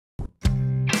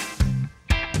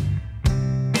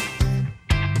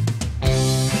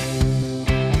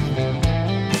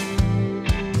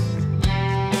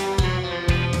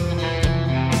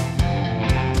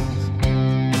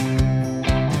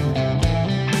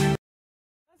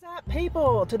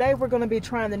People, today we're going to be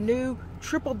trying the new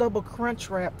triple double crunch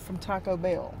wrap from Taco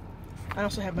Bell. I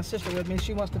also have my sister with me.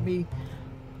 She wants to be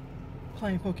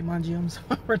playing Pokemon gyms.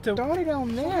 We're started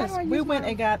on this. We went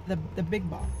and got the big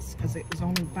box because it was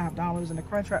only $5 and the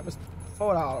crunch wrap was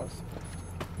 $4.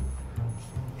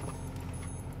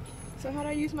 So how do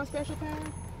I use my special power?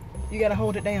 You gotta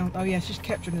hold it down. Oh yeah, she's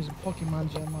captured as a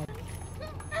Pokemon gym.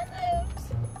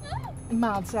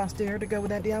 Mild sauce there to go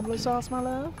with that Diablo sauce, my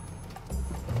love.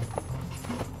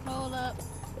 Hold up.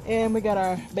 And we got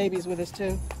our babies with us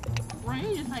too.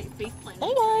 Rain just like face planted.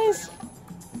 Hey guys.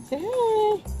 Say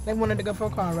hey. They wanted to go for a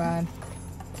car ride.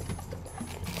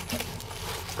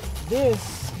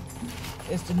 This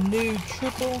is the new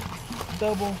triple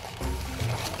double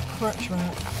crunch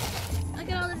wrap. Look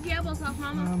at all this Diablo sauce,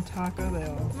 Mama. From Taco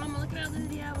Bell. Mama, look at all this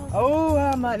Diablo sauce. Oh,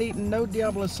 I'm not eating no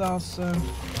Diablo sauce, so. Look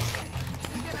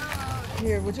at all.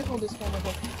 Here, would you hold this camera?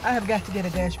 I have got to get a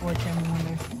dashboard camera one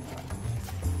day.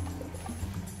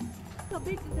 Look how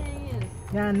big the thing is.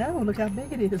 Yeah, I know. Look how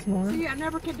big it is, Lauren. See, I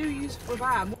never could do use for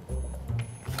vibe.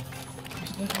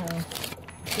 Look how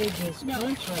big this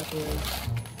crunch wrap is.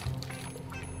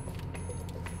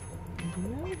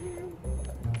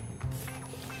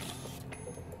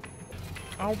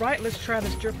 All right, let's try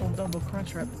this triple double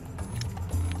crunch wrap.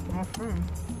 Awesome.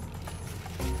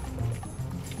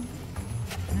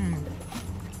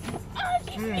 Oh,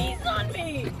 she sneezed on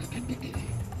me.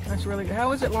 That's really good.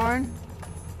 How is it, Lauren?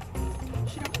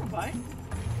 She don't want to bite.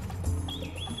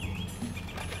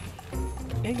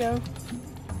 There you go.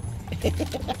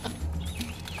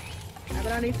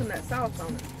 But I need some of that sauce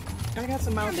on it. I got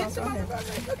some mild sauce on there.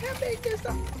 Look how big this is.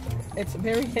 It's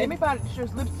very Let me find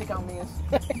just lipstick on this.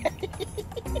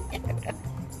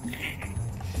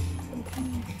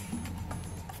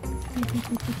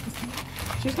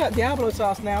 She's got Diablo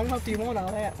sauce now. I don't know if you want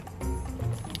all that.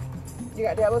 You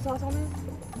got Diablo sauce on this?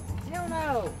 Hell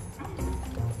no.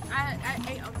 I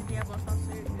ate all the Diablo sauce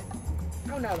too.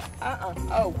 Oh no.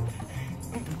 Oh.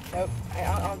 Nope.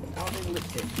 I'll do the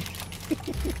lipstick.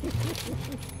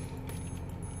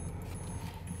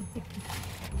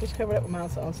 Just cover it up with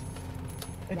mild sauce.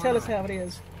 And tell us how it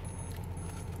is.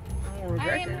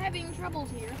 I am having troubles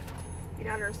here. You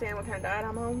don't understand what kind of diet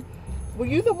I'm on? Were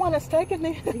you the one that's taking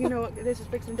this? You know what this is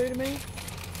fixing to do to me?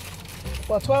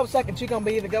 Well, 12 seconds, you're going to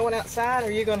be either going outside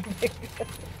or you're going to be...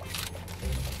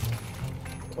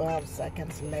 12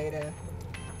 seconds later.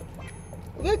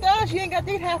 Good gosh, you ain't got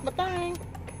to eat half my thing.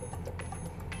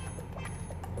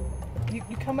 You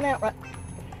coming out right...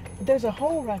 There's a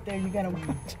hole right there you got to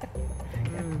watch.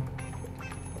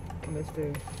 Let's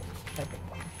do.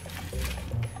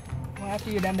 Well, after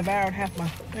you done devoured half my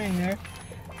thing there.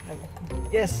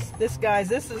 Yes, this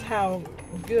is how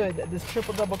good this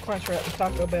triple double crunch wrap with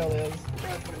Taco Bell is.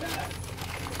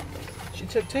 She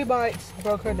took 2 bites,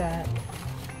 broke her diet.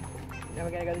 Now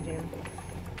we gotta go to the gym.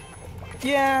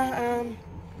 Yeah,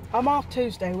 I'm off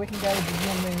Tuesday. We can go to the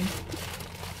gym then.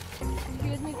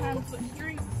 Excuse me, time to switch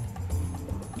drinks.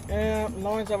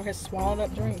 Lauren's over here swallowing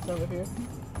up drinks over here.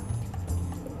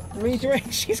 3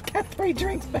 drinks. She's got 3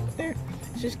 drinks back there.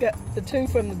 She's got the 2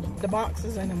 from the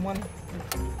boxes and then 1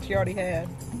 she already had.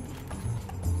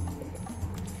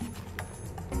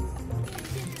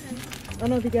 I don't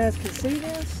know if you guys can see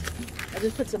this. I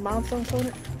just put some mild sauce on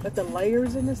it, but the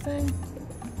layers in this thing,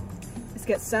 it's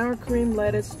got sour cream,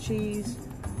 lettuce, cheese,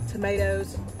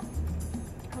 tomatoes,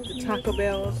 the Taco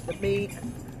Bells, the meat,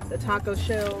 the taco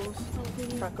shells,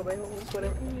 Taco Bells,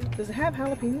 whatever. Does it have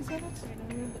jalapenos in it?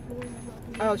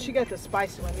 Oh, she got the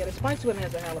spicy one. Yeah, the spicy one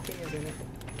has the jalapenos in it.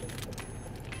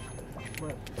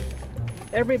 But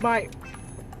every bite,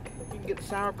 you can get the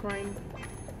sour cream.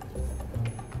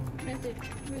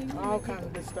 All kinds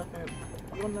of good stuff in it.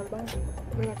 You want another bite?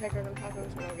 We're gonna take her to the tacos,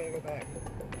 and we're gonna go back.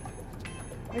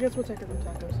 I guess we'll take her to the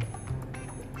tacos.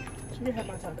 She can have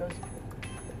my tacos.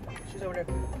 She's over there.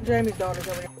 Jamie's daughter's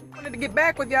over there. I wanted to get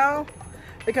back with y'all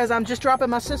because I'm just dropping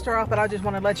my sister off, but I just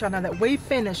want to let y'all know that we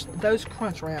finished those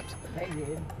crunch wraps. They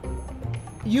did.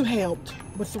 You helped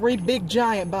with 3 big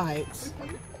giant bites.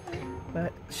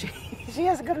 But she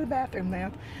has to go to the bathroom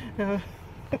now.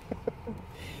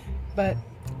 But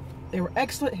they were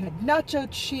excellent. It had nacho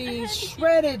cheese,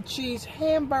 shredded cheese,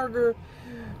 hamburger,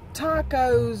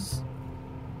 tacos.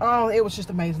 Oh, it was just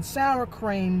amazing. Sour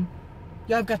cream.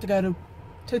 Y'all have got to go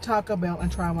to Taco Bell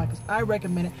and try one because I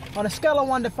recommend it. On a scale of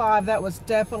 1 to 5, that was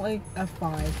definitely a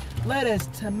 5. Lettuce,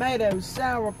 tomatoes,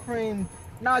 sour cream,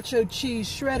 nacho cheese,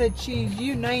 shredded cheese,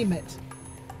 you name it.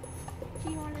 She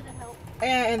wanted to help.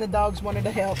 And the dogs wanted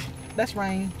to help. That's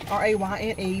Rain.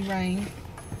 R-A-Y-N-E, Rain.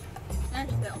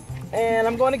 That's Bill. And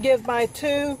I'm going to give my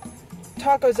 2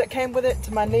 tacos that came with it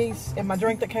to my niece and my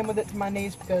drink that came with it to my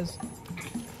niece because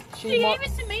She gave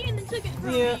it to me and then took it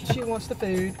from me. she wants the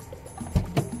food.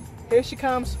 Here she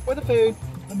comes with the food.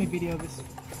 Let me video this.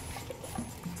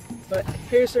 But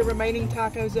here's the remaining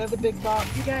tacos of the big box.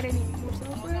 You got any more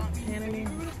sauce left?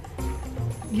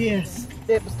 Yes,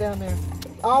 it was down there.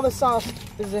 All the sauce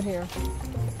is in here.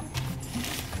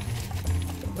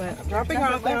 But I'm dropping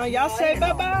off now. Y'all say You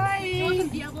want bye-bye. some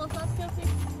Diablo sauce, Kelsey?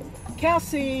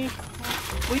 Kelsey,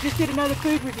 we just did another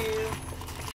food review.